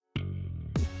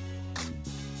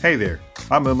Hey there,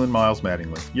 I'm Inland Miles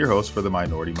Mattingly, your host for the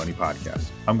Minority Money Podcast.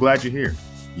 I'm glad you're here.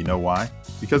 You know why?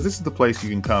 Because this is the place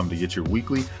you can come to get your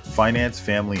weekly finance,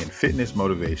 family, and fitness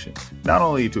motivation, not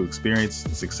only to experience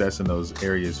success in those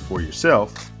areas for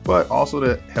yourself, but also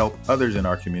to help others in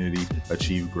our community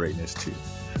achieve greatness too.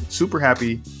 Super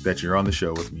happy that you're on the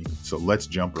show with me, so let's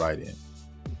jump right in.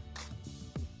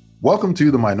 Welcome to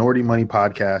the Minority Money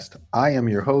Podcast. I am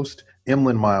your host,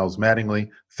 Inland Miles Mattingly,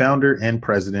 founder and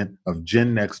president of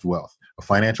Gen Next Wealth, a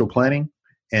financial planning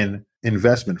and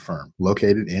investment firm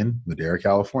located in Madera,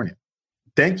 California.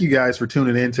 Thank you guys for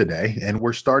tuning in today. And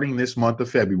we're starting this month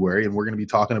of February, and we're going to be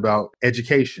talking about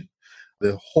education.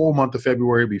 The whole month of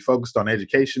February will be focused on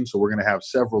education. So we're going to have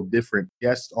several different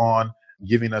guests on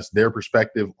giving us their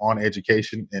perspective on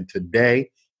education. And today,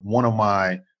 one of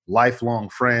my lifelong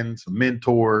friends,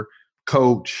 mentor,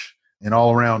 coach, and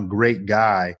all around great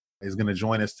guy is going to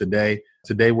join us today.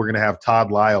 Today, we're going to have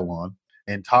Todd Lyle on.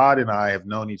 And Todd and I have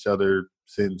known each other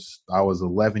since I was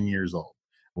 11 years old.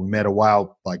 We met a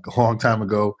long time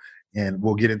ago, and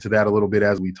we'll get into that a little bit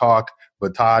as we talk.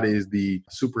 But Todd is the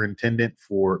superintendent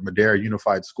for Madera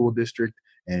Unified School District.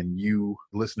 And you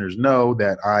listeners know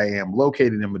that I am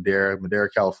located in Madera,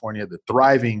 California, the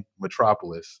thriving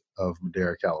metropolis of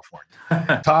Madera,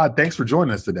 California. Todd, thanks for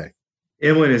joining us today.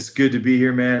 Inland, it's good to be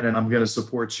here, man, and I'm going to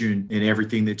support you in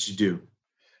everything that you do.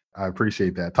 I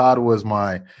appreciate that. Todd was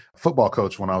my football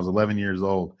coach when I was 11 years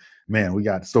old. Man, we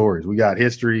got stories, we got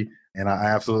history, and I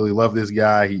absolutely love this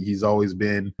guy. He's always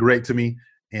been great to me.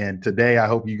 And today, I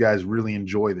hope you guys really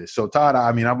enjoy this. So, Todd,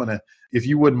 I'm going to, if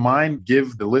you wouldn't mind,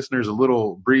 give the listeners a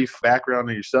little brief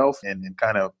background on yourself and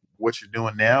kind of what you're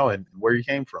doing now and where you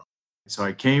came from. So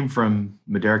I came from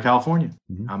Madera, California.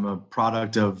 Mm-hmm. I'm a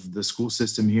product of the school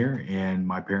system here, and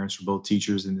my parents were both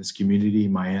teachers in this community.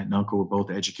 My aunt and uncle were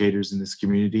both educators in this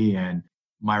community, and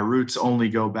my roots only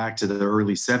go back to the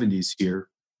early 70s here.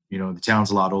 You know, the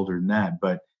town's a lot older than that,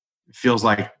 but it feels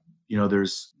like, you know,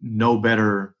 there's no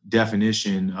better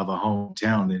definition of a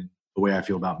hometown than the way I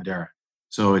feel about Madera.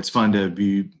 So it's fun to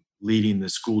be leading the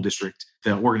school district,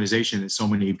 the organization that so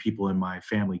many people in my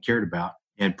family cared about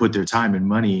and put their time and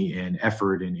money and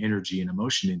effort and energy and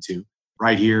emotion into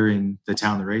right here in the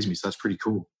town that raised me. So that's pretty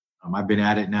cool. I've been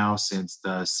at it now since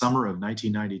the summer of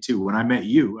 1992. When I met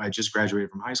you, I just graduated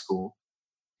from high school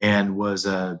and was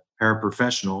a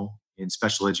paraprofessional in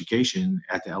special education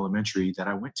at the elementary that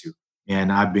I went to.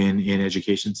 And I've been in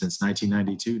education since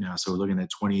 1992 now. So we're looking at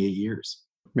 28 years.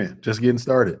 Man, just getting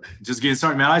started.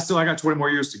 Man. I got 20 more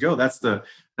years to go. That's the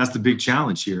big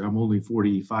challenge here. I'm only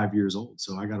 45 years old,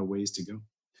 so I got a ways to go.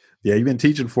 Yeah, you've been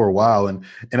teaching for a while. And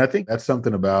I think that's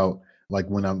something about, like,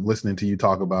 when I'm listening to you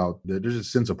talk about, there's a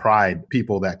sense of pride,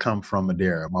 people that come from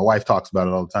Madera. My wife talks about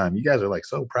it all the time. You guys are like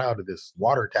so proud of this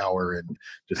water tower and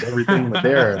just everything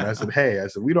Madera. And I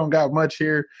said, we don't got much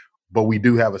here, but we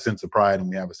do have a sense of pride and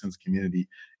we have a sense of community.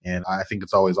 And I think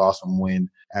it's always awesome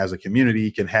when, as a community,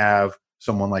 can have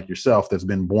someone like yourself that's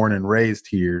been born and raised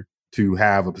here to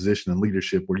have a position in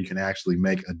leadership where you can actually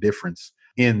make a difference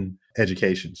in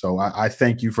education. So I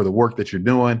thank you for the work that you're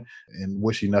doing and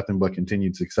wish you nothing but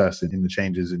continued success in the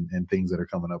changes and things that are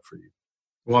coming up for you.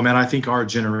 Well, man, I think our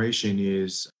generation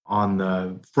is on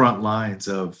the front lines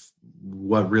of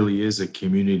what really is a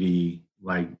community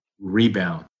like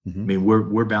rebound. Mm-hmm. I mean,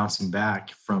 we're bouncing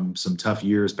back from some tough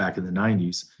years back in the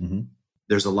 90s. Mm-hmm.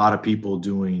 There's a lot of people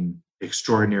doing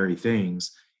extraordinary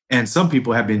things. And some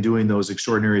people have been doing those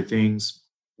extraordinary things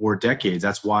for decades.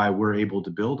 That's why we're able to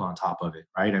build on top of it,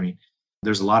 right? I mean,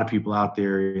 there's a lot of people out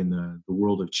there in the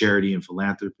world of charity and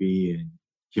philanthropy and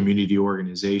community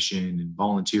organization and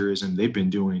volunteerism. They've been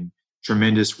doing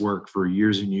tremendous work for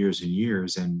years and years and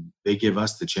years, and they give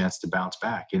us the chance to bounce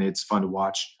back. And it's fun to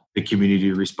watch the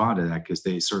community respond to that because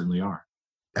they certainly are.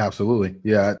 Absolutely.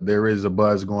 Yeah, there is a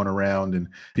buzz going around and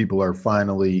people are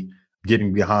finally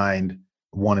getting behind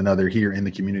one another here in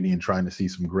the community and trying to see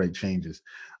some great changes.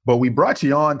 But we brought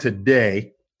you on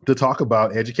today to talk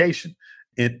about education.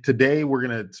 And today we're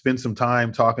going to spend some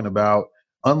time talking about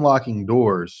unlocking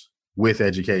doors with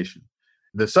education.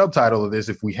 The subtitle of this,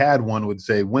 if we had one, would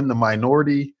say, when the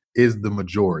minority is the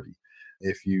majority.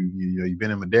 If you've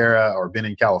been in Madera or been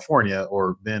in California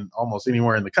or been almost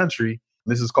anywhere in the country,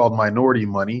 this is called minority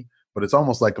money, but it's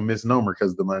almost like a misnomer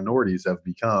because the minorities have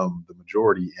become the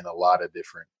majority in a lot of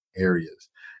different areas.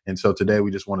 And so today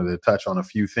we just wanted to touch on a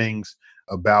few things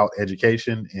about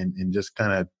education and just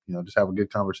kind of, just have a good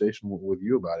conversation with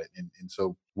you about it. And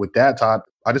so with that, Todd,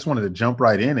 I just wanted to jump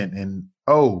right in and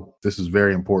this is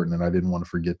very important and I didn't want to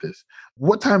forget this.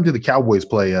 What time do the Cowboys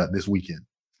play this weekend?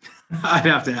 I'd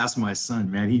have to ask my son,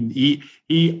 man.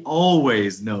 He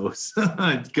always knows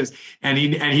because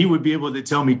he would be able to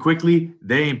tell me quickly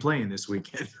they ain't playing this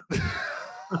weekend.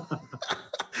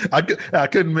 I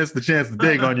couldn't miss the chance to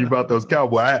dig on you about those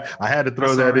Cowboys. I had to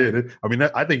throw that in. I mean,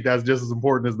 I think that's just as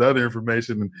important as the other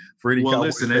information. And for any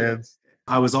Cowboys fans,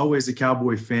 I was always a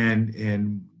Cowboy fan,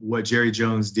 and what Jerry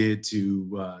Jones did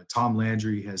to Tom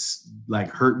Landry has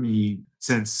hurt me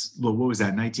since what was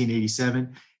that,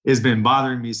 1987? Has been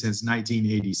bothering me since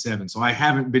 1987. So I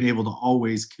haven't been able to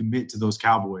always commit to those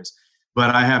Cowboys, but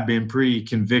I have been pretty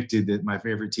convicted that my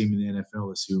favorite team in the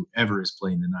NFL is whoever is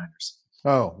playing the Niners.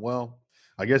 Oh, well,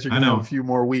 I guess you're going to have a few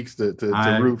more weeks to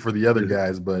root for the other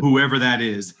guys, but whoever that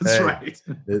is, that's right.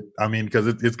 Because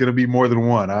it's going to be more than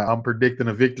one. I'm predicting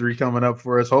a victory coming up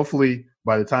for us. Hopefully,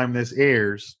 by the time this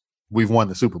airs, we've won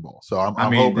the Super Bowl. So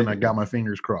I'm hoping I got my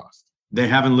fingers crossed. They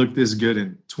haven't looked this good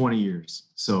in 20 years.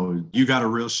 So you got a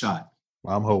real shot.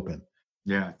 I'm hoping.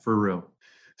 Yeah, for real.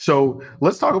 So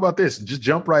let's talk about this. Just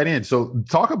jump right in. So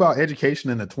talk about education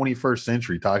in the 21st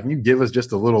century. Todd, can you give us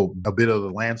just a bit of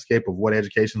the landscape of what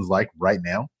education is like right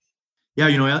now?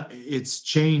 Yeah, it's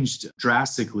changed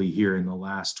drastically here in the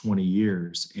last 20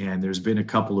 years. And there's been a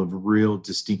couple of real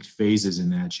distinct phases in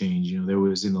that change. There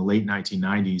was in the late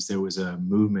 1990s, there was a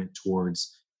movement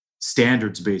towards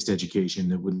standards-based education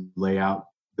that would lay out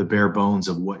the bare bones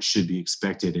of what should be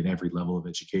expected at every level of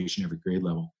education, every grade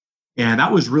level. And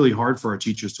that was really hard for our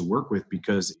teachers to work with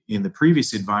because in the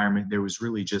previous environment, there was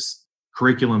really just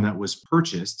curriculum that was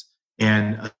purchased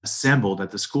and assembled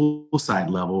at the school side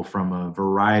level from a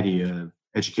variety of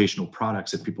educational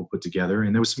products that people put together.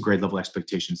 And there was some grade level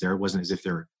expectations there. It wasn't as if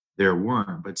there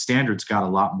weren't, but standards got a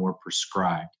lot more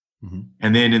prescribed. Mm-hmm.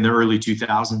 And then in the early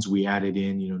 2000s, we added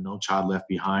in, No Child Left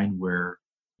Behind, where,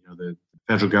 the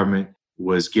federal government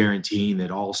was guaranteeing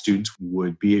that all students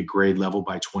would be at grade level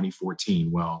by 2014.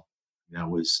 Well,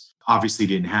 that obviously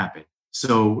didn't happen.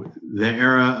 So the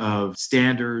era of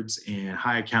standards and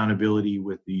high accountability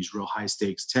with these real high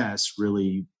stakes tests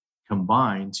really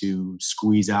combined to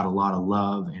squeeze out a lot of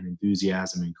love and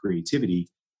enthusiasm and creativity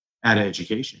out of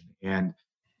education. And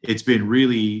it's been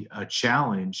really a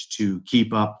challenge to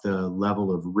keep up the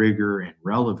level of rigor and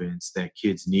relevance that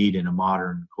kids need in a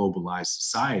modern globalized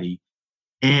society,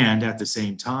 and at the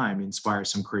same time inspire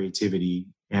some creativity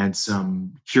and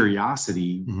some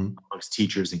curiosity amongst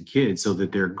teachers and kids so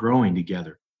that they're growing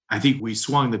together. I think we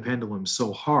swung the pendulum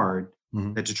so hard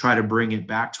that to try to bring it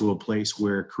back to a place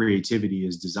where creativity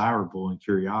is desirable and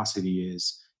curiosity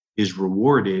is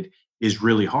rewarded is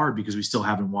really hard, because we still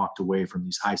haven't walked away from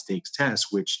these high stakes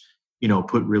tests, which,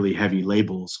 put really heavy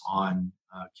labels on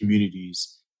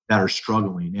communities that are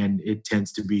struggling. And it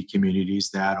tends to be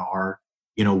communities that are,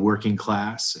 working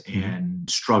class and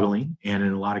struggling. And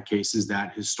in a lot of cases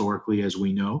that historically, as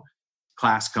we know,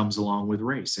 class comes along with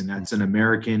race. And that's an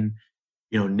American,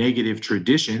 negative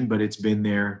tradition, but it's been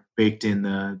there, baked in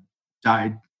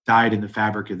dyed in the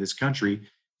fabric of this country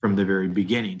from the very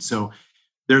beginning. So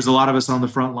there's a lot of us on the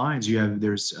front lines.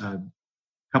 There's a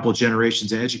couple of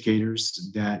generations of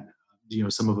educators that,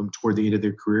 some of them toward the end of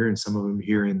their career and some of them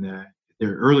here in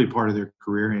their early part of their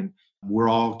career. And we're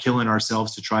all killing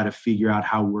ourselves to try to figure out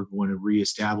how we're going to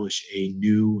reestablish a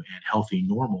new and healthy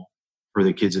normal for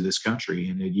the kids of this country.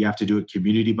 And you have to do it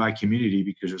community by community,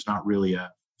 because there's not really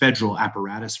a federal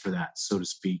apparatus for that, so to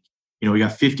speak. We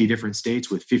got 50 different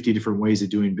states with 50 different ways of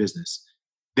doing business.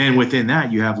 Then within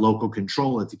that, you have local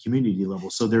control at the community level.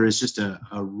 So there is just a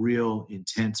real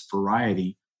intense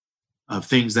variety of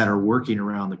things that are working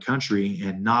around the country,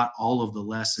 and not all of the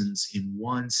lessons in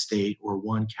one state or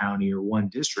one county or one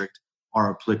district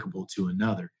are applicable to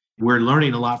another. We're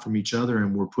learning a lot from each other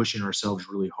and we're pushing ourselves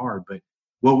really hard. But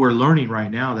what we're learning right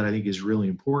now that I think is really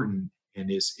important and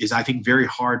is I think very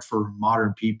hard for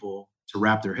modern people to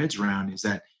wrap their heads around, is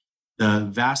that the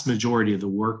vast majority of the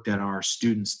work that our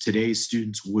students, today's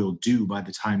students, will do by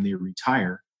the time they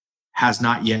retire has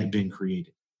not yet been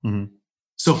created. Mm-hmm.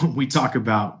 So when we talk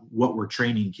about what we're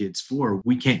training kids for,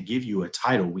 we can't give you a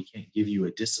title. We can't give you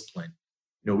a discipline.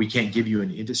 We can't give you an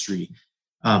industry.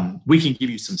 We can give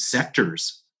you some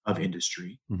sectors of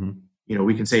industry. Mm-hmm.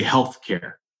 We can say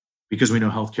healthcare, because we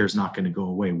know healthcare is not going to go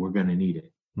away. We're going to need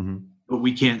it. Mm-hmm. But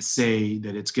we can't say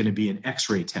that it's going to be an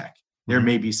X-ray tech. There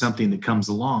may be something that comes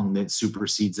along that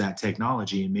supersedes that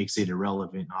technology and makes it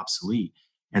irrelevant and obsolete.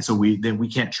 And so we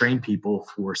can't train people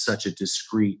for such a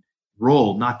discrete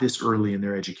role, not this early in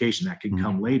their education. That can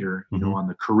come later, on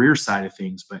the career side of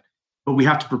things. But we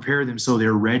have to prepare them so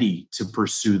they're ready to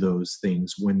pursue those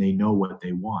things when they know what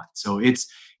they want. So it's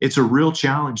a real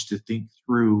challenge to think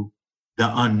through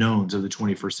the unknowns of the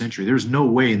 21st century. There's no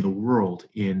way in the world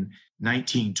in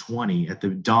 1920, at the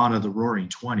dawn of the roaring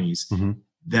 20s, Mm-hmm.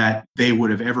 that they would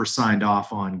have ever signed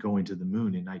off on going to the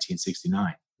moon in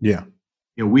 1969. Yeah.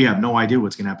 We have no idea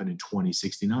what's going to happen in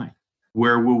 2069.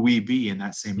 Where will we be in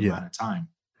that same amount of time?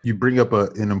 You bring up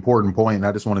an important point, and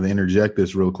I just wanted to interject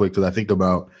this real quick because I think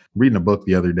about reading a book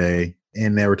the other day,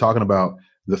 and they were talking about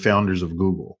the founders of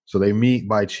Google. So they meet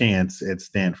by chance at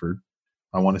Stanford,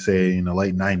 I want to say in the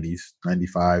late 90s,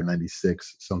 95,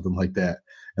 96, something like that.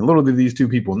 And little did these two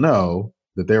people know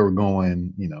that they were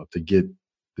going, to get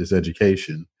this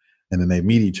education, and then they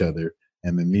meet each other,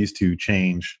 and then these two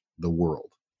change the world.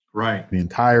 Right. The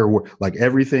entire world, like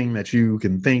everything that you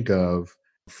can think of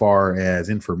far as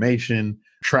information,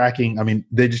 tracking. I mean,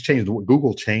 they just changed.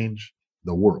 Google changed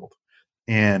the world.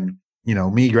 And,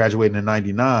 me graduating in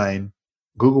 99,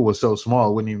 Google was so small,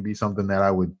 it wouldn't even be something that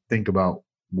I would think about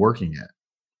working at.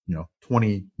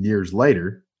 20 years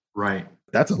later, right?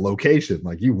 That's a location.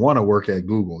 Like, you want to work at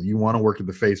Google, you want to work at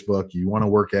the Facebook, you want to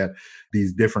work at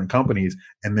these different companies.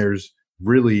 And there's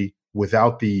really,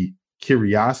 without the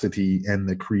curiosity and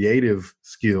the creative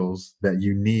skills that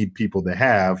you need people to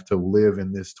have to live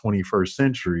in this 21st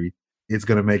century, it's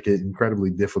going to make it incredibly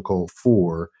difficult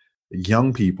for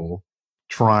young people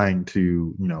trying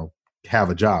to, have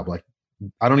a job. Like,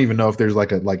 I don't even know if there's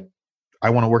like I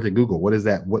want to work at Google. What is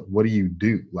that? What do you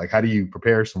do? Like, how do you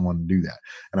prepare someone to do that?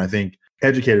 And I think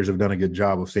educators have done a good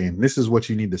job of saying, this is what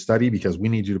you need to study because we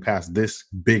need you to pass this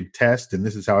big test, and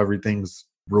this is how everything's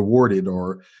rewarded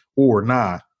or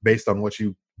not based on what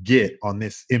you get on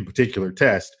this in particular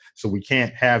test. So we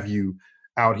can't have you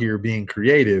out here being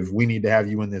creative. We need to have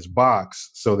you in this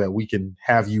box so that we can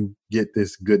have you get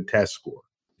this good test score.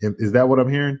 Is that what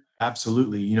I'm hearing?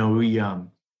 Absolutely. We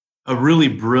a really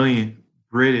brilliant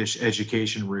British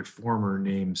education reformer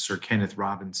named Sir Kenneth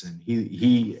Robinson.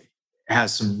 He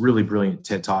has some really brilliant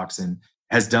TED Talks and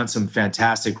has done some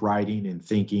fantastic writing and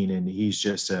thinking. And he's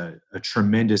just a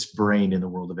tremendous brain in the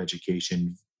world of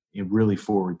education and really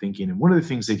forward thinking. And one of the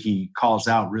things that he calls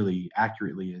out really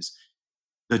accurately is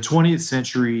the 20th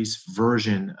century's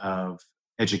version of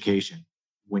education,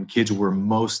 when kids were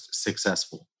most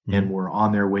successful and were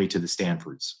on their way to the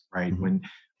Stanfords, right? When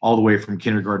all the way from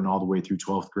kindergarten all the way through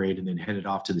 12th grade and then headed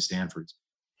off to the Stanfords.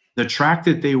 The track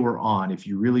that they were on, if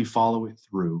you really follow it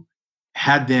through,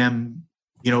 had them,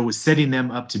 was setting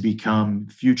them up to become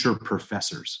future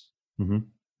professors,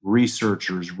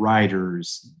 researchers,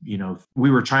 writers. We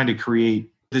were trying to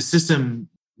create, the system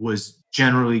was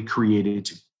generally created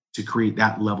to create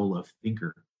that level of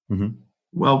thinker.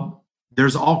 Well,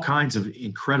 there's all kinds of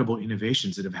incredible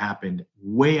innovations that have happened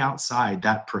way outside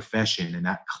that profession and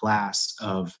that class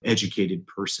of educated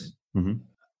person. An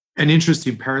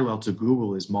interesting parallel to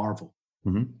Google is Marvel.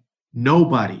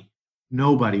 Nobody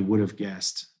would have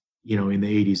guessed, in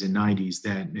the 80s and 90s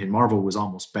and Marvel was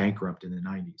almost bankrupt in the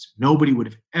 90s. Nobody would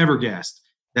have ever guessed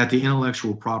that the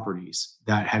intellectual properties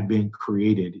that had been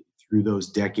created through those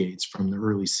decades from the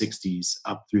early 60s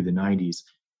up through the 90s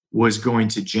was going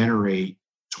to generate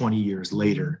 20 years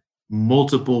later,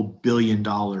 multiple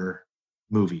billion-dollar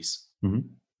movies.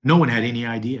 No one had any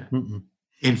idea.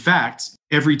 In fact,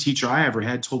 every teacher I ever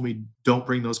had told me, don't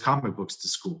bring those comic books to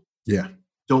school. Yeah.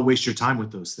 Don't waste your time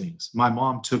with those things. My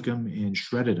mom took them and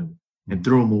shredded them and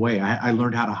threw them away. I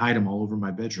learned how to hide them all over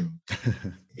my bedroom.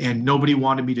 And nobody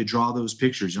wanted me to draw those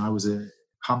pictures. I was a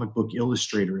comic book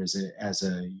illustrator as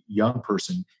a young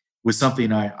person. Was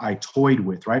something I toyed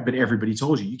with, right? But everybody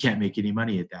told you can't make any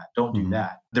money at that. Don't do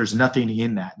that. There's nothing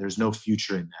in that. There's no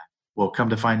future in that. Well, come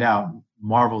to find out,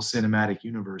 Marvel Cinematic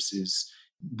Universe is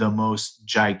the most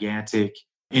gigantic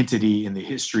entity in the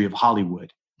history of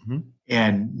Hollywood.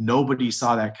 And nobody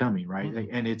saw that coming, right?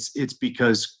 And it's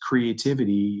because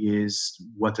creativity is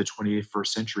what the 21st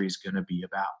century is going to be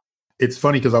about. It's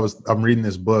funny because I'm reading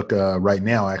this book right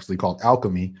now, actually, called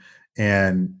Alchemy.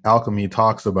 And Alchemy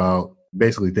talks about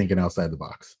basically thinking outside the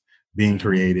box, being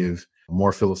creative,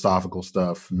 more philosophical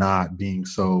stuff, not being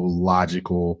so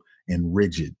logical and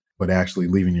rigid, but actually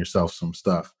leaving yourself some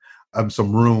stuff,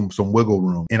 some room, some wiggle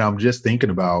room. And I'm just thinking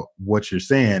about what you're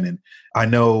saying. And I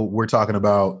know we're talking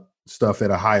about stuff at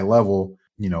a high level,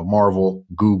 Marvel,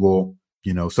 Google,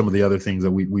 some of the other things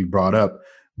that we brought up.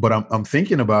 But I'm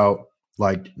thinking about,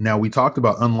 like, now we talked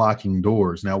about unlocking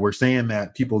doors. Now we're saying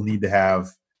that people need to have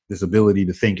this ability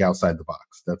to think outside the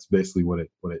box. That's basically what it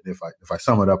if I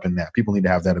sum it up in that, people need to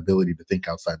have that ability to think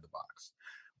outside the box.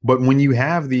 But when you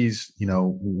have these,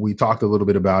 we talked a little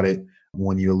bit about it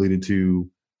when you alluded to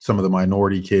some of the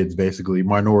minority kids. Basically,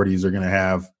 minorities are going to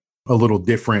have a little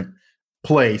different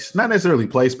place, not necessarily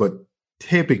place, but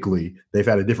typically they've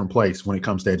had a different place when it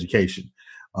comes to education.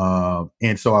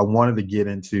 And so I wanted to get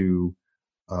into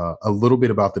a little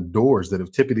bit about the doors that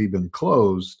have typically been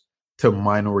closed to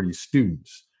minority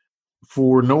students.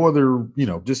 For no other,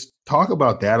 just talk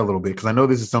about that a little bit, because I know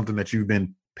this is something that you've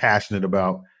been passionate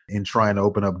about in trying to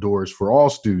open up doors for all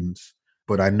students,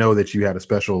 but I know that you had a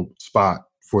special spot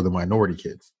for the minority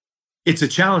kids. It's a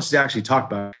challenge to actually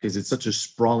talk about because it's such a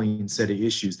sprawling set of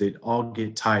issues that all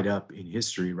get tied up in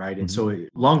history, right? And so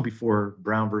long before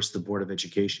Brown versus the Board of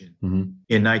Education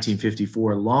in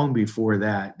 1954, long before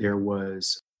that, there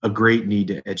was a great need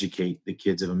to educate the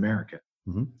kids of America.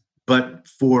 But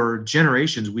for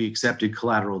generations, we accepted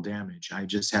collateral damage. I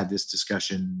just had this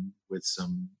discussion with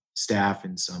some staff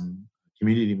and some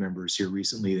community members here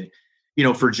recently that,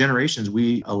 for generations,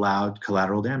 we allowed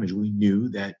collateral damage. We knew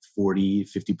that 40,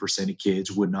 50% of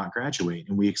kids would not graduate.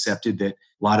 And we accepted that a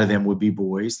lot of them would be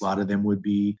boys, a lot of them would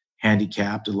be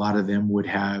handicapped, a lot of them would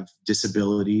have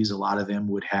disabilities, a lot of them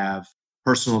would have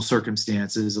personal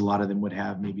circumstances, a lot of them would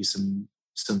have maybe some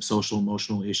social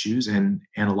emotional issues. And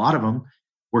a lot of them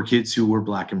were kids who were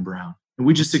Black and brown. And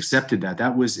we just accepted that.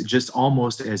 That was just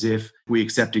almost as if we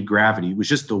accepted gravity. It was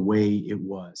just the way it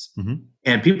was.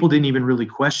 And people didn't even really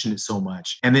question it so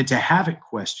much. And then to have it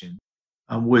questioned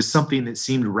was something that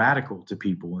seemed radical to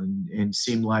people and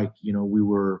seemed like, we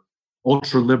were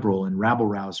ultra liberal and rabble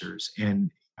rousers.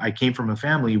 And I came from a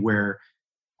family where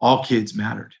all kids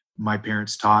mattered. My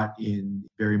parents taught in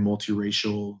very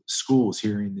multiracial schools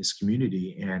here in this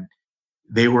community. And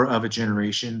they were of a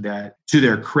generation that, to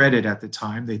their credit at the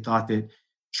time, they thought that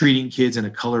treating kids in a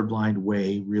colorblind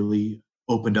way really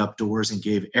opened up doors and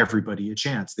gave everybody a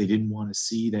chance. They didn't want to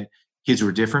see that kids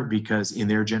were different because in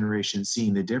their generation,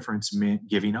 seeing the difference meant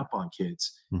giving up on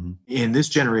kids. In this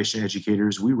generation of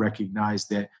educators, we recognized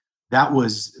that that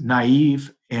was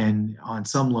naive and on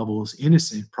some levels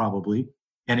innocent, probably.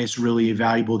 And it's really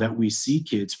valuable that we see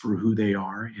kids for who they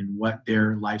are and what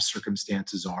their life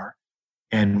circumstances are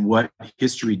and what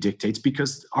history dictates,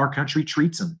 because our country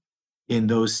treats them in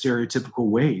those stereotypical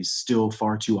ways still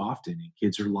far too often, and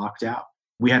kids are locked out.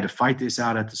 We had to fight this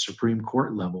out at the Supreme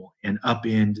Court level and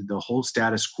upend the whole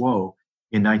status quo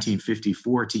in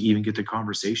 1954 to even get the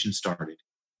conversation started.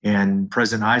 And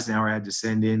President Eisenhower had to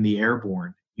send in the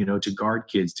airborne, to guard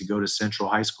kids to go to Central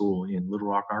High School in Little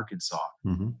Rock, Arkansas.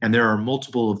 And there are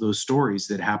multiple of those stories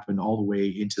that happened all the way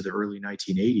into the early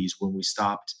 1980s when we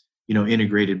stopped,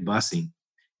 integrated busing.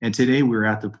 And today we're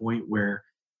at the point where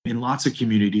in lots of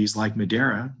communities like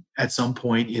Madera, at some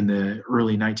point in the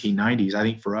early 1990s, I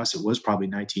think for us it was probably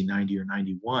 1990 or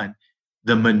 91,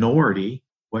 the minority,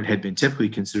 what had been typically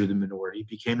considered the minority,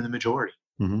 became the majority.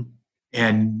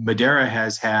 And Madera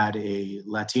has had a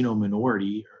Latino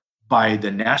minority by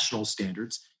the national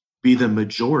standards be the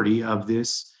majority of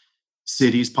this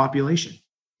city's population.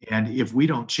 And if we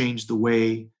don't change the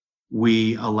way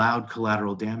we allowed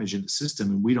collateral damage in the system,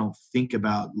 and we don't think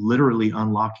about literally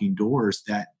unlocking doors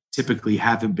that typically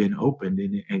haven't been opened,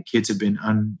 and kids have been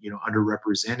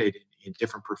underrepresented in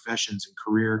different professions and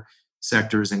career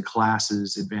sectors and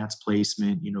classes, advanced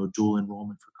placement, dual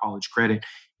enrollment for college credit,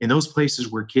 in those places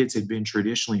where kids had been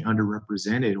traditionally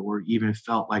underrepresented or even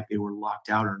felt like they were locked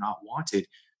out or not wanted,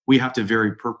 we have to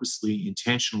very purposely,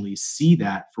 intentionally see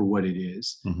that for what it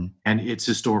is and its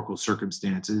historical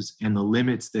circumstances and the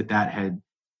limits that had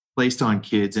placed on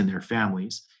kids and their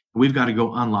families. And we've got to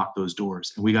go unlock those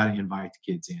doors, and we got to invite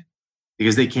the kids in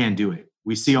because they can do it.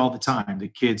 We see all the time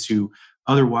that kids who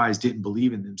otherwise didn't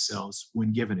believe in themselves,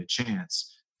 when given a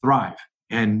chance, thrive.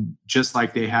 And just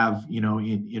like they have,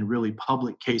 in really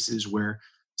public cases where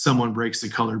someone breaks the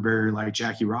color barrier like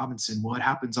Jackie Robinson, well, it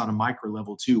happens on a micro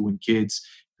level too when kids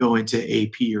go into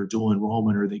AP or dual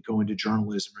enrollment, or they go into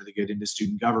journalism, or they get into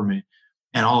student government,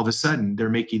 and all of a sudden they're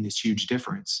making this huge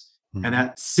difference. And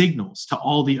that signals to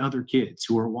all the other kids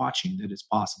who are watching that it's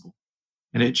possible.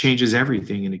 And it changes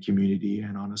everything in a community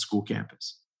and on a school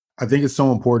campus. I think it's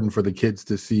so important for the kids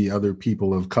to see other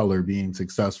people of color being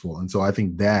successful. And so I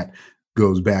think that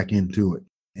goes back into it.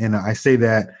 And I say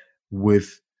that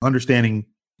with understanding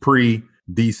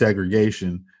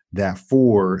pre-desegregation, that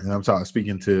and I'm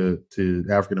speaking to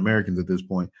African Americans at this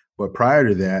point, but prior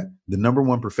to that, the number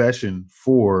one profession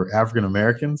for African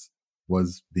Americans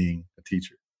was being a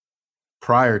teacher.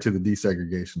 Prior to the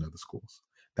desegregation of the schools,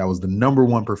 that was the number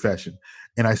one profession.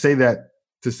 And I say that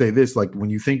to say this, like when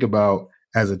you think about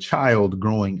as a child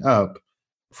growing up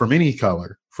from any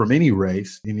color, from any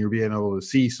race, and you're being able to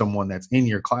see someone that's in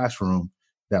your classroom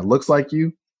that looks like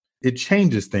you, it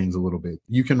changes things a little bit.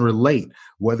 You can relate,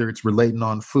 whether it's relating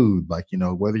on food, like,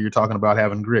 whether you're talking about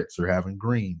having grits or having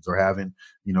greens or having,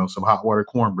 some hot water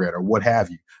cornbread or what have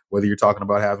you, whether you're talking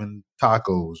about having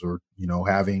tacos or,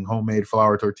 having homemade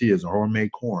flour tortillas or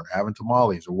homemade corn, having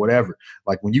tamales or whatever.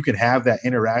 Like when you can have that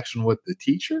interaction with the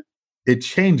teacher, it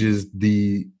changes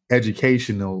the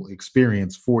educational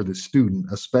experience for the student,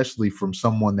 especially from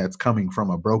someone that's coming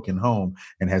from a broken home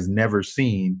and has never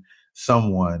seen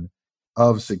someone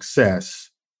of success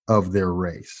of their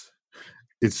race.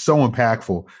 It's so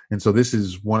impactful. And so this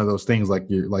is one of those things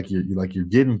you're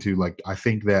getting to. Like, I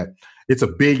think that it's a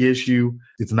big issue.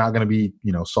 It's not going to be,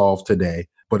 solved today,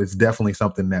 but it's definitely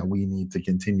something that we need to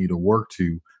continue to work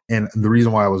to. And the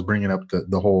reason why I was bringing up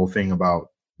the whole thing about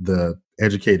the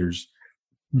educators,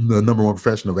 the number one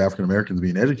profession of African Americans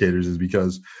being educators, is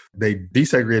because they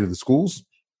desegregated the schools.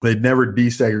 They never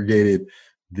desegregated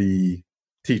the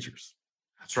teachers.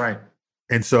 That's right.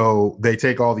 And so they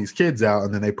take all these kids out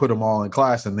and then they put them all in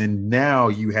class. And then now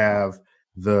you have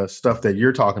the stuff that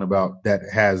you're talking about that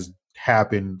has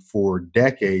happened for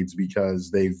decades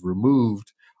because they've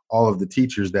removed all of the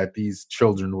teachers that these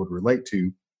children would relate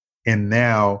to. And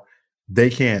now they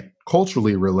can't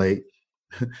culturally relate.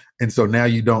 And so now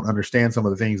you don't understand some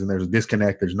of the things and there's a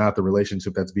disconnect. There's not the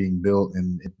relationship that's being built,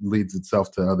 and it leads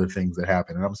itself to other things that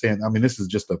happen. And I'm saying, this is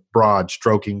just a broad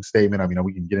stroking statement.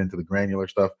 We can get into the granular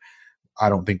stuff. I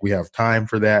don't think we have time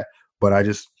for that, but I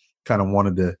just kind of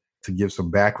wanted to give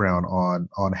some background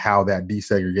on how that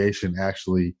desegregation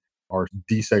or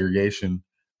desegregation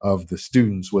of the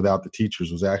students without the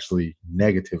teachers was actually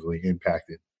negatively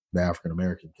impacted the African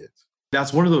American kids.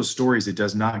 That's one of those stories that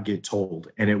does not get told.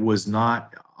 And it was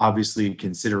not obviously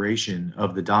consideration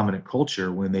of the dominant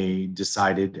culture when they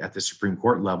decided at the Supreme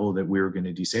Court level that we were going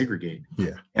to desegregate.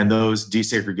 Yeah. And those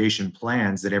desegregation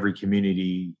plans that every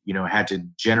community, had to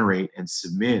generate and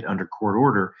submit under court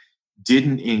order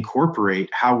didn't incorporate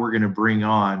how we're going to bring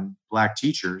on Black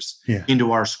teachers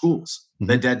into our schools.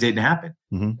 Mm-hmm. That didn't happen.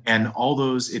 Mm-hmm. And all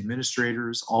those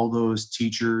administrators, all those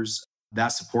teachers, that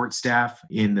support staff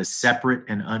in the separate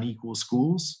and unequal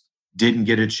schools didn't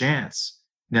get a chance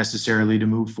necessarily to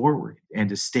move forward and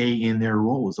to stay in their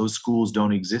roles. Those schools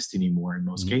don't exist anymore in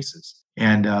most cases.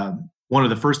 And one of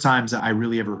the first times I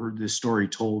really ever heard this story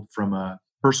told from a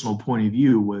personal point of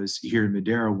view was here in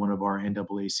Madera. One of our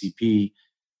NAACP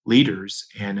leaders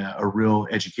and a real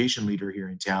education leader here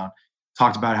in town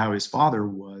talked about how his father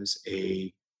was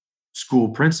a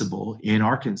school principal in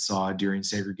Arkansas during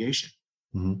segregation.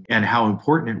 Mm-hmm. And how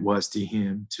important it was to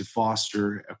him to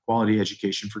foster a quality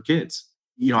education for kids.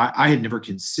 I had never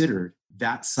considered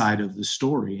that side of the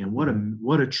story, and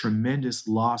what a tremendous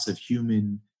loss of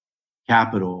human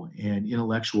capital and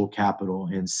intellectual capital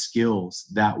and skills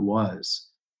that was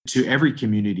to every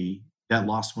community that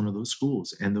lost one of those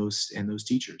schools and those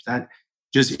teachers. That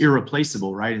just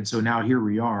irreplaceable, right? And so now here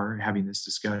we are having this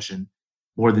discussion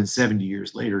more than 70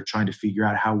 years later, trying to figure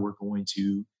out how we're going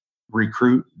to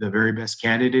recruit the very best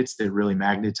candidates that really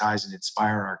magnetize and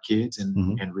inspire our kids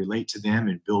and relate to them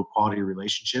and build quality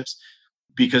relationships.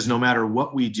 Because no matter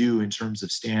what we do in terms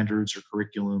of standards or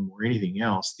curriculum or anything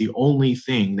else, the only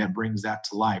thing that brings that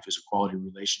to life is a quality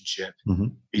relationship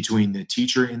between the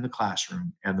teacher in the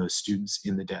classroom and the students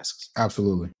in the desks.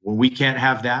 Absolutely. When we can't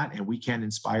have that and we can't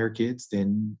inspire kids,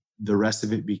 then the rest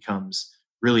of it becomes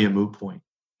really a moot point.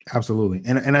 Absolutely.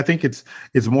 And I think it's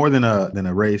more than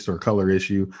a race or color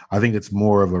issue. I think it's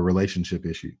more of a relationship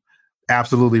issue.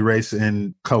 Absolutely, race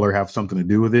and color have something to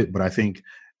do with it. But I think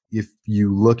if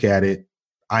you look at it,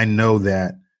 I know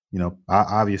that,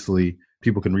 obviously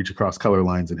people can reach across color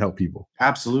lines and help people.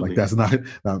 Absolutely. Like that's not,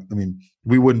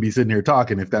 we wouldn't be sitting here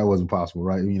talking if that wasn't possible,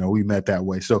 right? We met that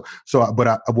way.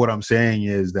 What I'm saying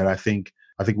is that I think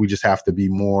we just have to be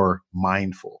more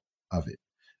mindful of it.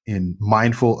 And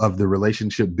mindful of the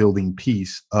relationship building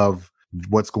piece of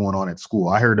what's going on at school.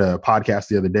 I heard a podcast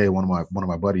the other day. One of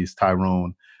my buddies,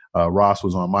 Tyrone Ross,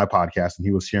 was on my podcast, and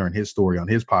he was sharing his story on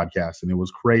his podcast, and it was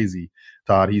crazy.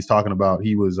 Todd, he's talking about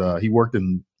he worked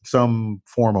in some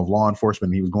form of law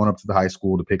enforcement. He was going up to the high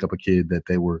school to pick up a kid that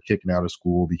they were kicking out of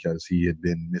school because he had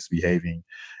been misbehaving,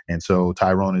 and so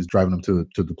Tyrone is driving him to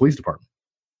the police department,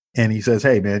 and he says,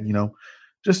 "Hey, man,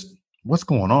 just what's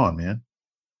going on, man?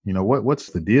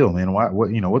 What's the deal, man?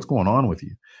 What's going on with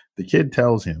you?" The kid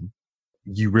tells him,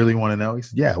 "You really want to know?" He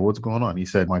said, "Yeah, what's going on?" He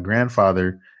said, "My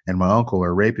grandfather and my uncle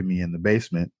are raping me in the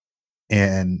basement,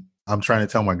 and I'm trying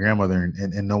to tell my grandmother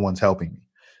and no one's helping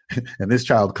me." And this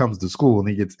child comes to school and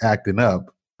he gets acting up.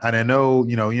 And I know,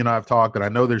 I've talked, and I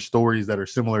know there's stories that are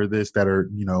similar to this that are,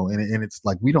 and it's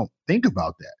like, we don't think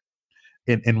about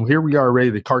that. And here we are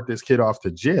ready to cart this kid off to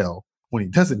jail when he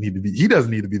doesn't need to be. He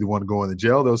doesn't need to be the one going to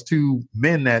jail. Those two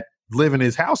men that live in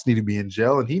his house need to be in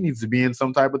jail, and he needs to be in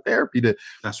some type of therapy.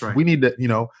 That's right. We need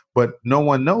to, but no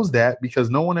one knows that because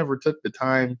no one ever took the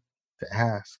time to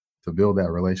ask to build that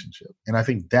relationship. And I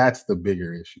think that's the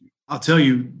bigger issue. I'll tell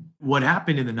you what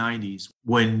happened in the 90s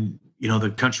when,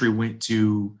 the country went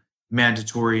to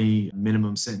mandatory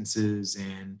minimum sentences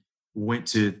and went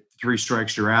to 3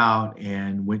 strikes you're out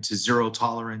and went to zero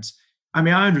tolerance. I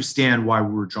mean, I understand why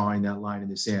we were drawing that line in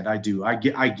the sand. I do. I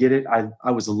get it.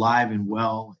 I was alive and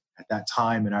well at that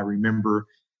time. And I remember,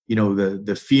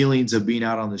 the feelings of being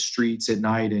out on the streets at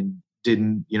night and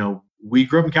we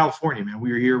grew up in California, man.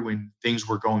 We were here when things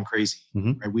were going crazy.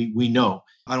 Mm-hmm. Right? We know.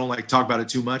 I don't like to talk about it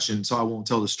too much, and so I won't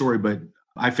tell the story, but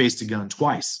I faced a gun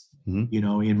twice,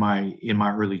 mm-hmm. In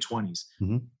my early 20s.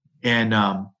 Mm-hmm.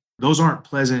 And those aren't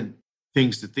pleasant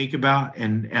things to think about.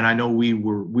 And I know we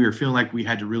were feeling like we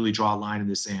had to really draw a line in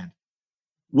the sand.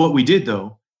 What we did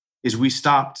though, is we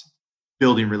stopped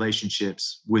building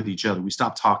relationships with each other. We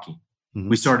stopped talking. Mm-hmm.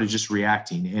 We started just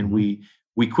reacting, and we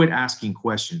quit asking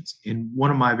questions. And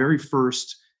one of my very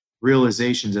first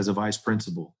realizations as a vice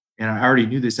principal, and I already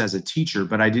knew this as a teacher,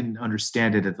 but I didn't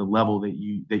understand it at the level that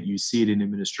you see it in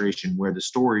administration, where the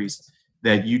stories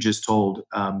that you just told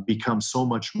become so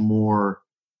much more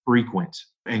frequent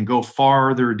and go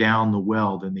farther down the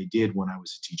well than they did when I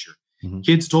was a teacher. Mm-hmm.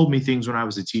 Kids told me things when I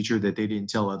was a teacher that they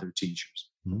didn't tell other teachers.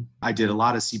 Mm-hmm. I did a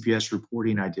lot of CPS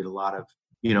reporting. I did a lot of,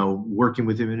 working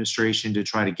with administration to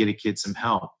try to get a kid some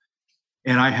help.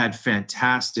 And I had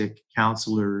fantastic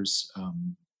counselors,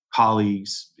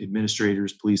 colleagues,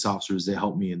 administrators, police officers that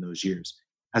helped me in those years.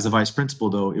 As a vice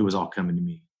principal, though, it was all coming to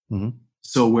me. Mm-hmm.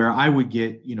 So where I would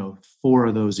get, 4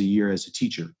 of those a year as a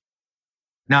teacher,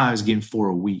 now I was getting 4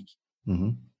 a week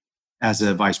mm-hmm. as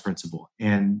a vice principal.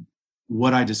 And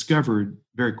what I discovered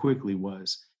very quickly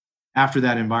was after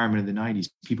that environment in the 90s,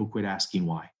 people quit asking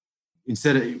why.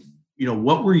 Instead of,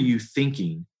 what were you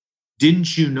thinking?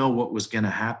 Didn't you know what was going to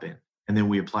happen? And then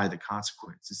we apply the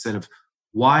consequence instead of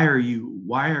why are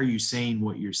you saying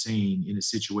what you're saying in a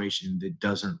situation that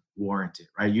doesn't warrant it,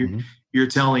 right? You're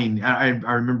telling, I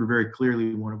remember very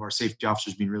clearly one of our safety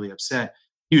officers being really upset.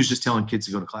 He was just telling kids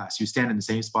to go to class. He was standing in the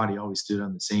same spot. He always stood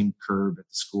on the same curb at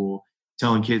the school,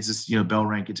 telling kids this, bell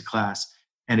rang, get to class.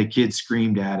 And a kid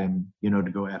screamed at him,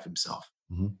 to go F himself.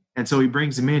 Mm-hmm. And so he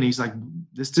brings him in. He's like,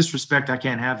 this disrespect, I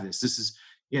can't have this.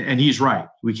 And he's right.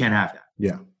 We can't have that.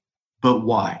 Yeah. But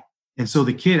why? And so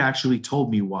the kid actually told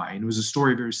me why. And it was a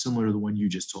story very similar to the one you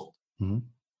just told.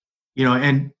 Mm-hmm.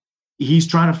 And he's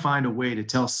trying to find a way to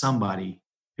tell somebody,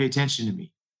 pay attention to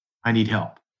me. I need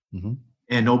help. Mm-hmm.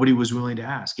 And nobody was willing to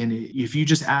ask. And if you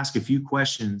just ask a few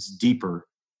questions deeper,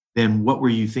 then what were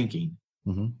you thinking?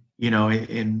 Mm-hmm.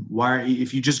 And why,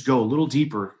 if you just go a little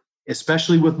deeper,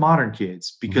 especially with modern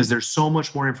kids, because mm-hmm. there's so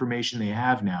much more information they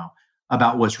have now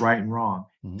about what's right and wrong,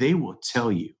 mm-hmm. they will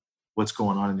tell you what's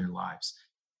going on in their lives.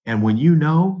 And when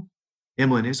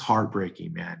Emlyn, it's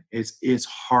heartbreaking, man. It's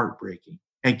heartbreaking.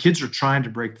 And kids are trying to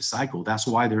break the cycle. That's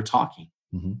why they're talking.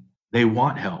 Mm-hmm. They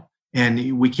want help.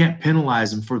 And we can't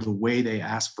penalize them for the way they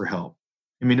ask for help.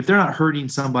 I mean, if they're not hurting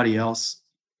somebody else,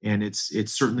 and it's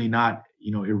certainly not,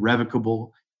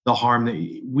 irrevocable, the harm, that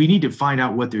we need to find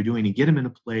out what they're doing and get them in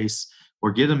a place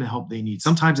or get them the help they need.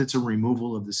 Sometimes it's a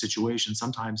removal of the situation.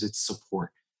 Sometimes it's support.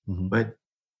 Mm-hmm. But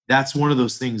that's one of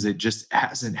those things that just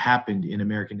hasn't happened in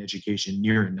American education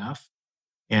near enough.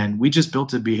 And we just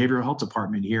built a behavioral health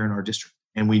department here in our district,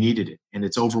 and we needed it. And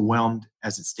it's overwhelmed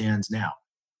as it stands now.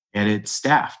 And it's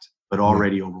staffed, but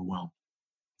already overwhelmed.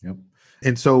 Yep.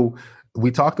 And so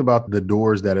we talked about the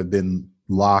doors that have been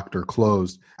locked or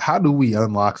closed. How do we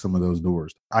unlock some of those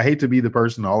doors? I hate to be the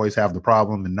person to always have the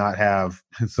problem and not have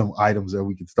some items that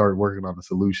we could start working on a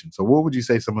solution. So what would you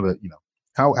say some of the,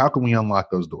 how can we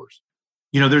unlock those doors?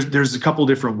 There's a couple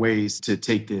different ways to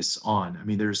take this on. I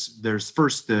mean, there's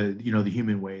first the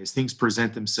human ways. Things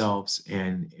present themselves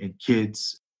and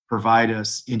kids provide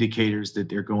us indicators that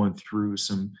they're going through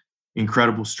some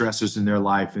incredible stressors in their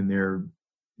life and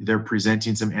they're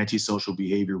presenting some antisocial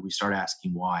behavior. We start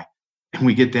asking why, and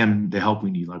we get them the help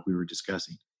we need, like we were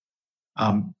discussing.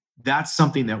 That's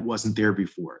something that wasn't there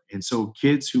before. And so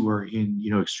kids who are in,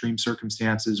 extreme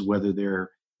circumstances, whether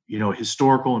they're,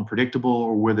 historical and predictable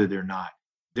or whether they're not,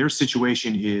 their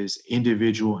situation is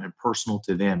individual and personal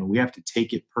to them. And we have to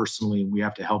take it personally and we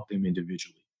have to help them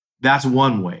individually. That's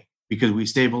one way, because we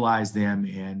stabilize them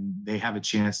and they have a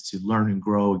chance to learn and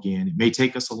grow again. It may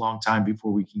take us a long time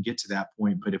before we can get to that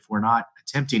point, but if we're not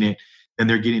attempting it, then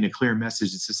they're getting a clear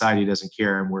message that society doesn't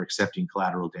care and we're accepting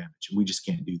collateral damage. And we just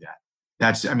can't do that.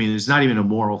 It's not even a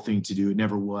moral thing to do. It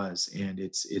never was. And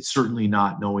it's certainly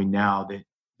not, knowing now that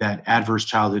that adverse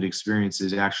childhood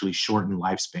experiences actually shorten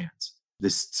lifespans. The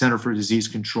Center for Disease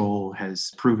Control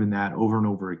has proven that over and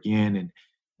over again. And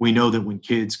we know that when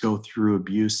kids go through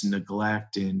abuse and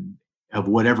neglect and of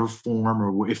whatever form,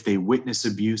 or if they witness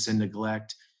abuse and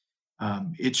neglect,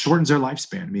 it shortens their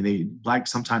lifespan. I mean, they like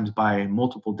sometimes by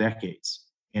multiple decades.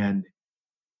 And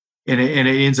it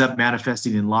ends up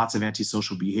manifesting in lots of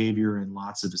antisocial behavior and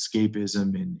lots of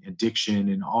escapism and addiction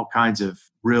and all kinds of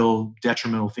real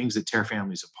detrimental things that tear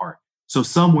families apart. So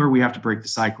somewhere we have to break the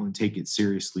cycle and take it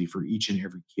seriously for each and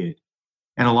every kid.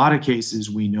 And a lot of cases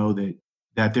we know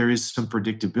that there is some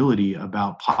predictability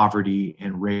about poverty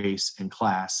and race and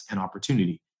class and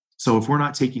opportunity. So if we're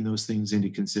not taking those things into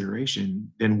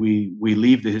consideration, then we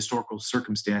leave the historical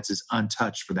circumstances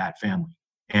untouched for that family.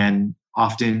 And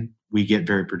often we get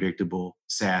very predictable,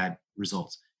 sad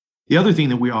results. The other thing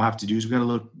that we all have to do is we've got to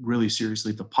look really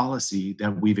seriously at the policy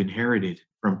that we've inherited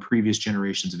from previous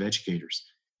generations of educators.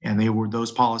 And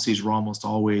those policies were almost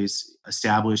always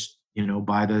established,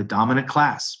 by the dominant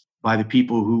class, by the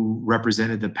people who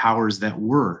represented the powers that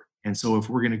were. And so if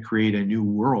we're going to create a new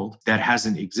world that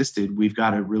hasn't existed, we've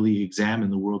got to really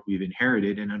examine the world we've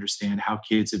inherited and understand how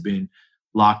kids have been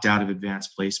locked out of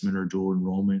advanced placement or dual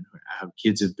enrollment, how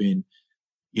kids have been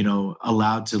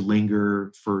allowed to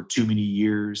linger for too many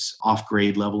years off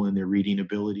grade level in their reading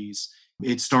abilities.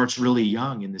 It starts really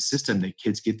young in the system that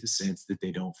kids get the sense that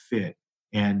they don't fit.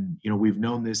 And, we've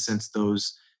known this since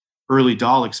those early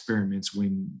doll experiments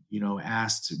when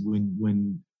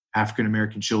African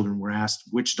American children were asked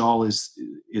which doll is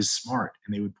smart,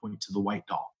 and they would point to the white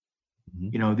doll.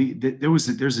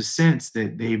 Mm-hmm. There's a sense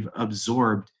that they've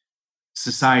absorbed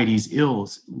society's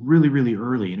ills really, really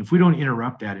early. And if we don't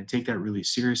interrupt that and take that really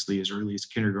seriously as early as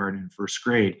kindergarten and first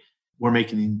grade, we're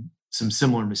making some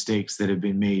similar mistakes that have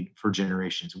been made for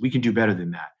generations. We can do better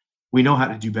than that. We know how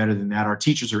to do better than that. Our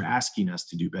teachers are asking us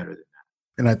to do better than that.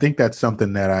 And I think that's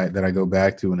something that I go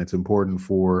back to, and it's important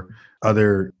for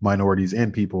other minorities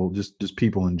and people, just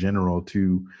people in general,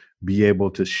 to be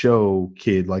able to show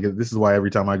kids. Like, this is why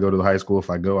every time I go to the high school, if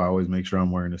I go, I always make sure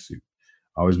I'm wearing a suit.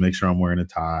 I always make sure I'm wearing a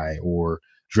tie or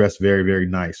dress very, very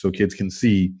nice, so kids can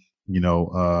see,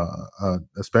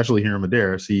 especially here in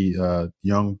Madera, see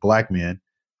young Black men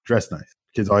dress nice.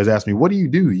 Kids always ask me, "What do you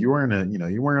do?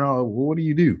 What do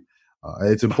you do?"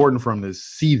 It's important for them to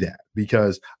see that,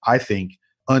 because I think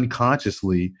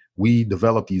unconsciously we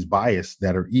develop these bias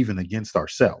that are even against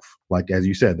ourselves. Like, as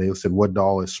you said, they said, "What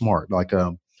doll is smart?" Like,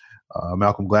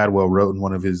 Malcolm Gladwell wrote in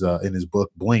one of his in his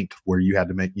book Blink, where you had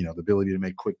to make the ability to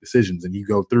make quick decisions, and you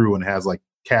go through and has like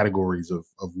categories of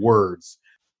words,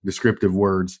 descriptive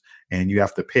words, and you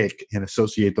have to pick and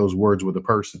associate those words with a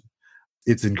person.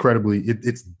 It's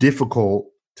it's difficult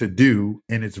to do,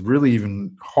 and it's really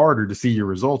even harder to see your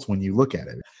results when you look at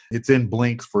it. It's in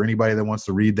Blink for anybody that wants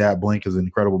to read that. Blink is an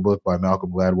incredible book by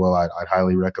Malcolm Gladwell. I'd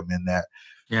highly recommend that.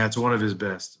 Yeah, it's one of his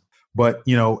best. But,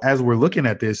 as we're looking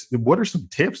at this, what are some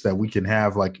tips that we can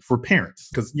have, like, for parents?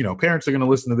 Because, parents are going to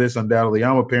listen to this undoubtedly.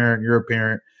 I'm a parent, you're a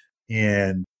parent,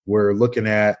 and we're looking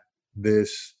at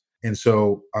this. And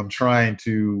so I'm trying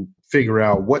to figure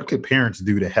out, what could parents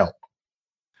do to help?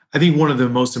 I think one of the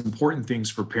most important things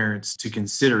for parents to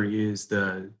consider is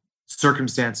the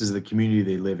circumstances of the community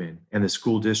they live in and the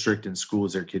school district and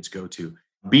schools their kids go to.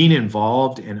 Being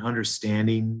involved and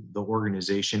understanding the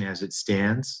organization as it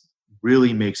stands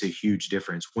really makes a huge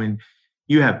difference. When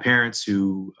you have parents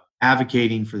who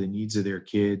advocating for the needs of their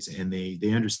kids and they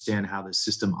understand how the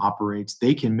system operates,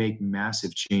 they can make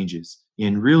massive changes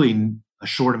in really a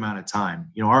short amount of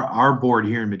time. Our board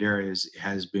here in Madera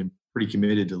has been pretty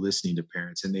committed to listening to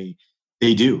parents, and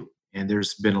they do. And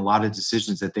there's been a lot of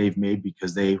decisions that they've made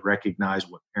because they recognize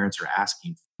what parents are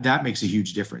asking. That makes a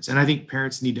huge difference. And I think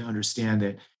parents need to understand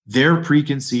that their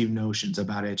preconceived notions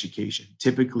about education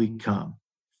typically come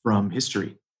from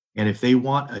history. And if they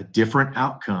want a different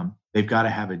outcome, they've got to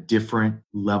have a different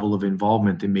level of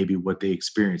involvement than maybe what they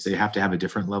experienced. They have to have a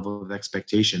different level of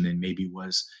expectation than maybe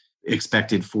was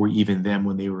expected for even them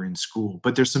when they were in school.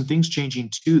 But there's some things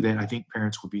changing too that I think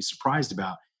parents would be surprised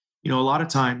about. A lot of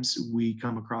times we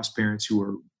come across parents who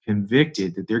are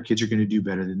convicted that their kids are going to do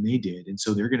better than they did. And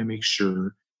so they're going to make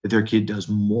sure that their kid does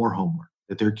more homework,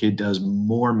 that their kid does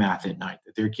more math at night,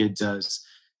 that their kid does,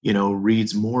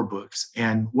 reads more books.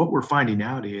 And what we're finding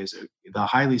out is the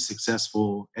highly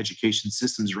successful education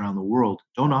systems around the world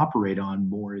don't operate on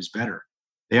more is better.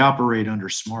 They operate under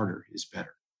smarter is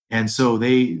better. And so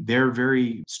they're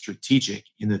very strategic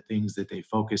in the things that they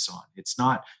focus on. It's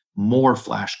not more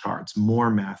flashcards, more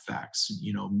math facts,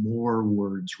 more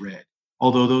words read,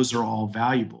 although those are all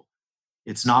valuable.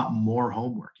 It's not more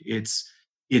homework. It's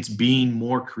It's being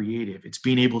more creative. It's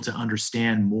being able to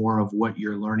understand more of what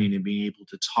you're learning and being able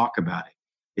to talk about it.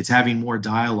 It's having more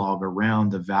dialogue around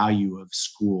the value of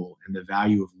school and the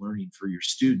value of learning for your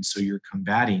students. So you're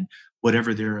combating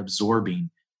whatever they're absorbing,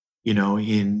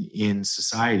 in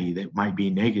society that might be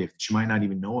negative that you might not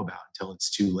even know about until it's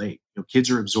too late. Kids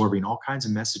are absorbing all kinds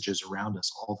of messages around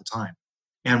us all the time.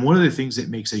 And one of the things that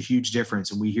makes a huge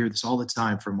difference, and we hear this all the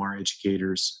time from our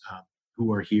educators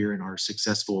who are here and our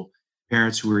successful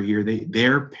parents who are here,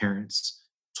 their parents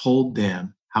told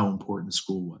them how important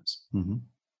school was. Mm-hmm.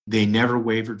 They never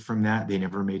wavered from that. They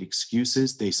never made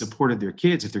excuses. They supported their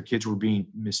kids. If their kids were being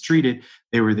mistreated,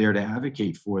 they were there to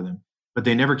advocate for them. But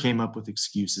they never came up with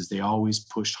excuses. They always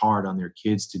pushed hard on their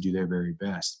kids to do their very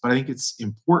best. But I think it's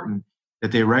important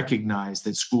that they recognize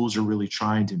that schools are really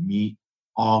trying to meet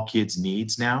all kids'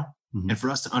 needs now. Mm-hmm. And for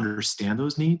us to understand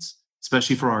those needs,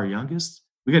 especially for our youngest,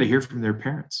 we got to hear from their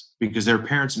parents because their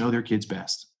parents know their kids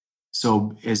best.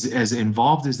 So as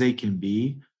involved as they can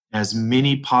be, as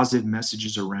many positive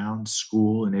messages around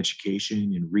school and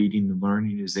education and reading and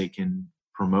learning as they can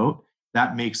promote,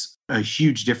 that makes a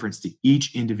huge difference to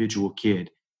each individual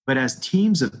kid. But as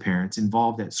teams of parents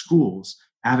involved at schools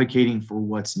advocating for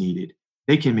what's needed,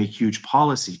 they can make huge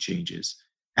policy changes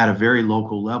at a very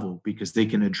local level because they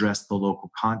can address the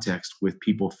local context with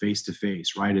people face to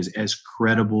face, right? As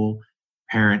credible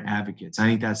parent advocates. I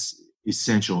think that's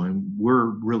essential. And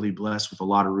we're really blessed with a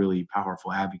lot of really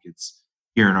powerful advocates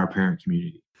here in our parent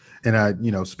community. And I,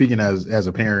 speaking as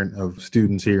a parent of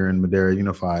students here in Madera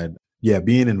Unified,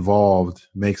 being involved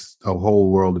makes a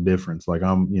whole world of difference. Like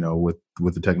I'm,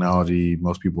 with the technology,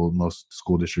 most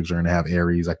school districts are going to have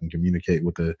ARIES. I can communicate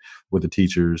with the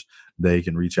teachers. They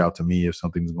can reach out to me if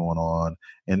something's going on.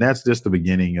 And that's just the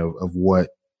beginning of what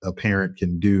a parent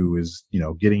can do is,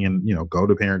 getting in, go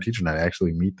to parent teacher night,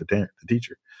 actually meet the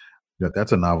teacher.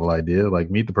 That's a novel idea. Like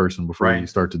meet the person before you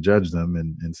start to judge them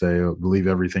and say, believe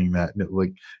everything that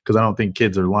because I don't think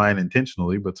kids are lying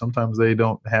intentionally, but sometimes they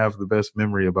don't have the best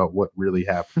memory about what really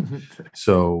happened.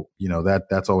 So,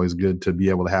 that's always good to be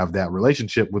able to have that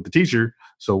relationship with the teacher.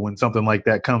 So when something like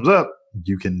that comes up,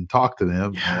 you can talk to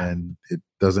them and it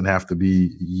doesn't have to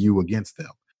be you against them.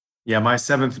 Yeah, my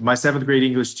seventh grade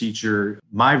English teacher,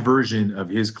 my version of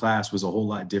his class was a whole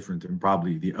lot different than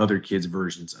probably the other kids'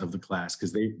 versions of the class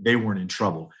because they weren't in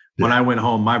trouble. Yeah. When I went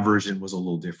home, my version was a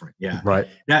little different. Yeah, right.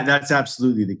 That's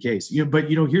absolutely the case. But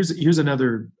here's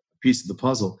another piece of the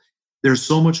puzzle. There's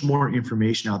so much more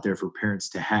information out there for parents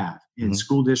to have. In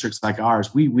school districts like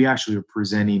ours, we actually are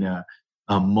presenting a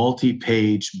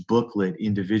multi-page booklet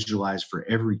individualized for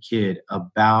every kid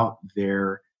about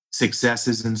their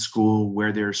successes in school,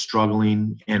 where they're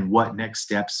struggling, and what next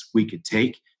steps we could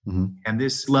take. Mm-hmm. And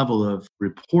this level of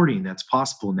reporting that's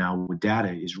possible now with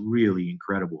data is really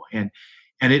incredible. And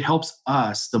it helps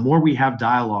us, the more we have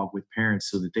dialogue with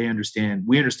parents so that we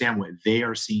understand what they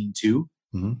are seeing too.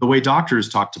 Mm-hmm. The way doctors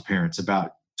talk to parents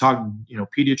about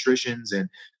pediatricians and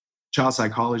child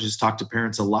psychologists talk to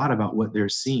parents a lot about what they're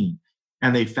seeing.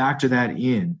 And they factor that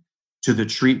in to the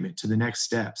treatment, to the next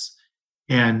steps.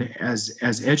 And as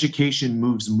education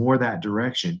moves more that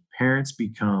direction, parents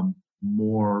become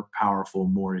more powerful,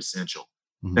 more essential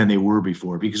than they were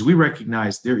before, because we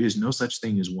recognize there is no such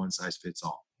thing as one size fits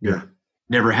all. Yeah.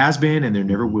 Never has been, and there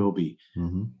never will be.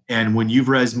 Mm-hmm. And when you've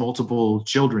raised multiple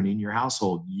children in your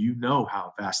household, you know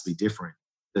how vastly different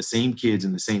the same kids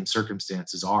in the same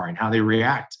circumstances are and how they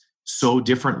react so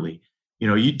differently.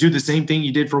 You do the same thing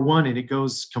you did for one and it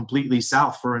goes completely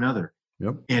south for another.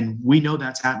 Yep. And we know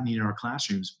that's happening in our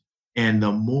classrooms. And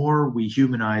the more we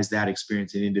humanize that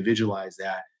experience and individualize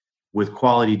that with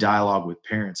quality dialogue with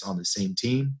parents on the same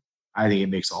team, I think it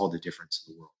makes all the difference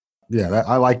in the world. Yeah,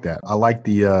 I like that. I like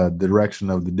the direction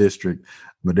of the district.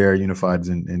 Madera Unified's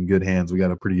in good hands. We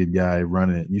got a pretty good guy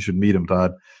running it. You should meet him,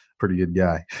 Todd. Pretty good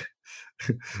guy.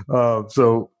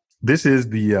 So this is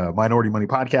the Minority Money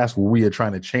Podcast, where we are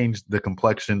trying to change the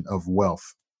complexion of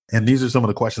wealth. And these are some of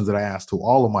the questions that I asked to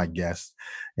all of my guests.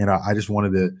 And I just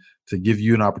wanted to give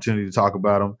you an opportunity to talk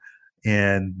about them.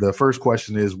 And the first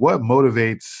question is, what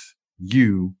motivates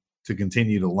you to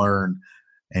continue to learn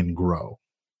and grow?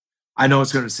 I know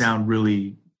it's going to sound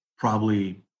really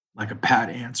probably like a pat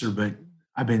answer, but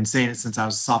I've been saying it since I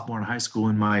was a sophomore in high school.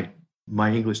 And my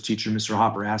English teacher, Mr.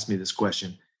 Hopper, asked me this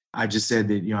question. I just said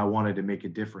that, I wanted to make a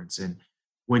difference. And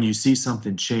when you see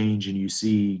something change and you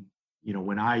see,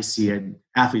 when I see it,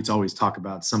 athletes always talk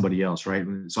about somebody else, right?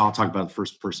 So I'll talk about the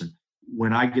first person.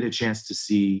 When I get a chance to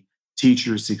see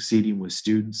teachers succeeding with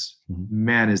students,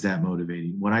 man, is that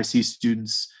motivating. When I see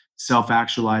students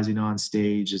self-actualizing on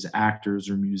stage as actors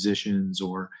or musicians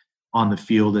or on the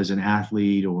field as an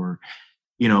athlete or,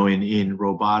 in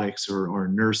robotics or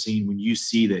nursing, when you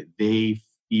see that they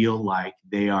feel like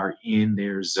they are in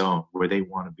their zone where they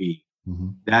want to be,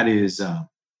 that is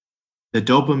the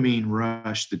dopamine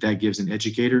rush that gives an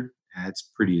educator. That's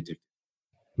pretty addictive.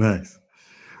 Nice.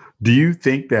 Do you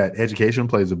think that education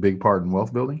plays a big part in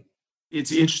wealth building?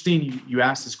 It's interesting you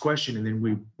asked this question, and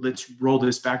then let's roll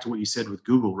this back to what you said with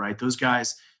Google, right? Those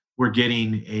guys were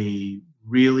getting a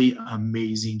really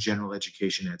amazing general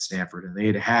education at Stanford, and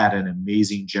they had an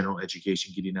amazing general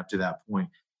education getting up to that point.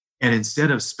 And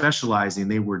instead of specializing,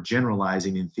 they were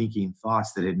generalizing and thinking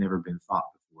thoughts that had never been thought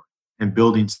before and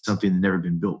building something that had never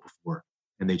been built before,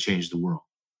 and they changed the world.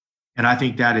 And I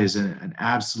think that is an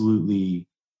absolutely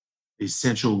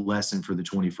essential lesson for the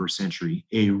 21st century,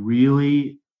 a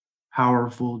really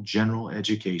powerful general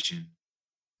education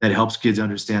that helps kids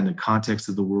understand the context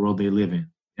of the world they live in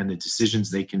and the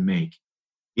decisions they can make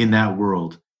in that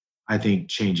world, I think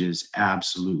changes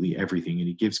absolutely everything. And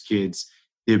it gives kids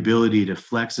the ability to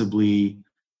flexibly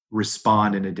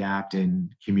respond and adapt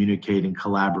and communicate and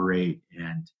collaborate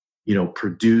and,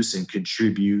 produce and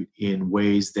contribute in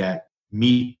ways that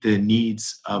meet the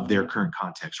needs of their current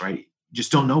context, right? You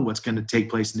just don't know what's going to take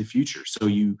place in the future. So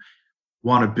you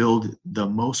want to build the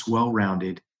most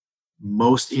well-rounded,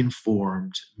 most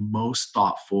informed, most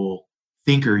thoughtful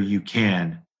thinker you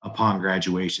can upon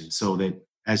graduation, so that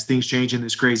as things change in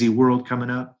this crazy world coming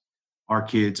up, our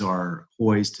kids are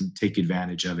poised to take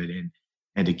advantage of it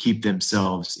and to keep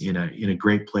themselves in a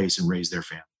great place and raise their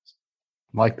families.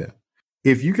 Like that.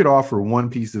 If you could offer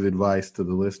one piece of advice to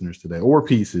the listeners today, or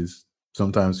pieces,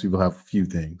 sometimes people have a few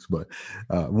things, but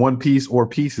one piece or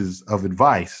pieces of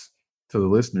advice to the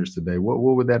listeners today, what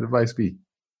would that advice be?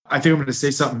 I think I'm going to say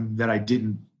something that I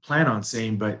didn't plan on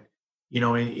saying, but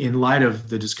in light of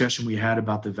the discussion we had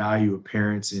about the value of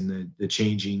parents and the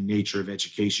changing nature of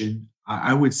education,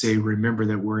 I would say remember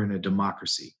that we're in a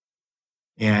democracy,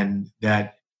 and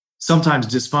that sometimes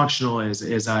dysfunctional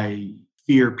as I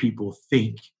fear people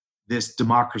think, this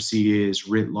democracy is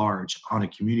writ large on a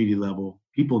community level.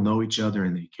 People know each other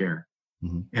and they care.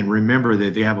 And remember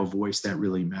that they have a voice that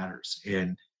really matters.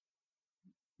 And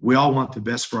we all want the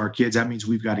best for our kids. That means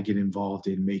we've got to get involved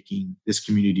in making this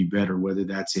community better, whether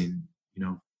that's in,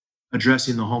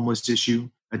 addressing the homeless issue,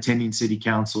 attending city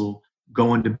council,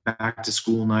 going to back to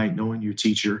school night, knowing your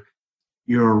teacher.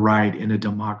 You're right in a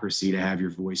democracy to have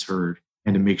your voice heard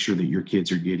and to make sure that your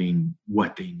kids are getting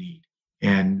what they need,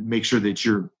 and make sure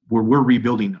that we're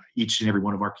rebuilding each and every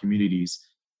one of our communities,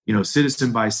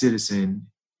 citizen by citizen,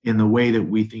 in the way that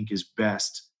we think is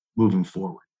best moving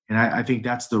forward. And I think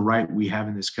that's the right we have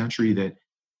in this country that,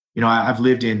 I've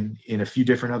lived in a few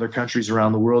different other countries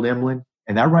around the world, Emlyn,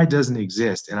 and that right doesn't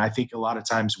exist. And I think a lot of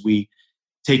times we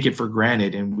take it for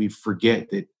granted and we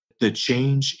forget that the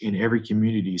change in every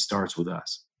community starts with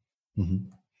us.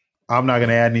 I'm not going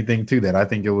to add anything to that. I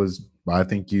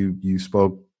think you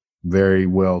spoke very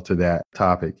well to that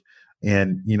topic.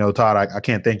 And, Todd, I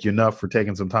can't thank you enough for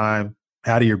taking some time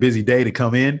out of your busy day to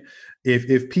come in.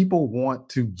 If people want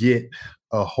to get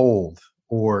a hold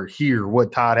or hear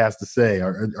what Todd has to say,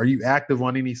 are you active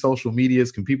on any social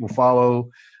medias? Can people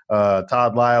follow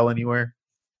Todd Lyle anywhere?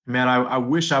 Man, I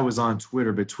wish I was on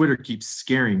Twitter, but Twitter keeps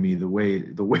scaring me the way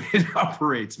it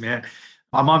operates, man.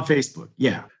 I'm on Facebook.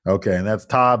 Yeah. Okay. And that's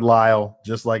Todd Lyle,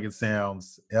 just like it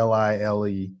sounds,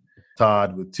 Lile,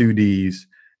 Todd with 2 Ds.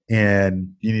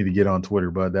 And you need to get on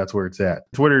Twitter, bud. That's where it's at.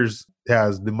 Twitter's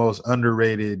has the most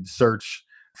underrated search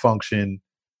function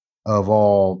of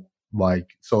all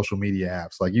social media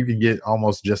apps. Like, you can get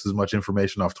almost just as much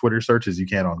information off Twitter search as you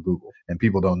can on Google, and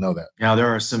people don't know that. Now,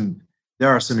 there are some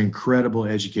incredible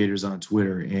educators on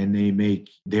Twitter, and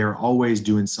they're always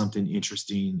doing something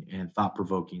interesting and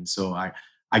thought-provoking. So I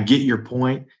get your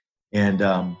point, and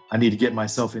I need to get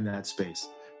myself in that space.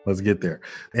 Let's get there.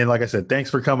 And like I said, thanks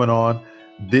for coming on.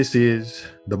 This is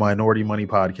the Minority Money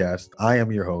Podcast. I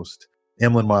am your host,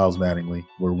 Emlyn Miles Mattingly,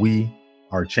 where we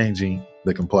are changing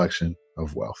the complexion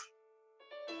of wealth.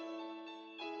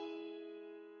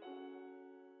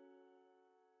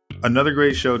 Another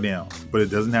great show down, but it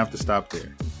doesn't have to stop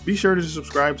there. Be sure to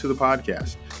subscribe to the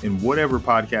podcast in whatever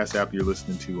podcast app you're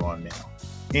listening to on now.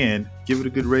 And give it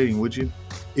a good rating, would you?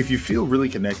 If you feel really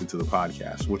connected to the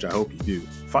podcast, which I hope you do,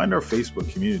 find our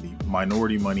Facebook community,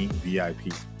 Minority Money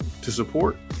VIP, to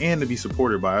support and to be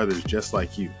supported by others just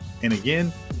like you. And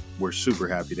again, we're super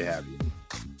happy to have you.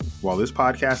 While this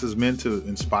podcast is meant to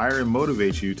inspire and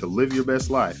motivate you to live your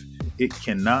best life, it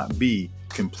cannot be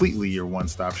completely your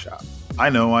one-stop shop.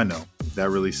 I know, that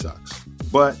really sucks.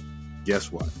 But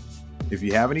guess what? If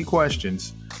you have any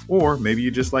questions, or maybe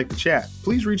you just like to chat,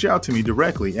 please reach out to me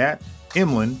directly at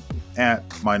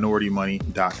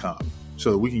emlyn@minoritymoney.com.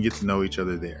 so that we can get to know each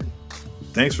other there.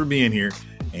 Thanks for being here,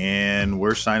 and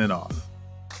we're signing off.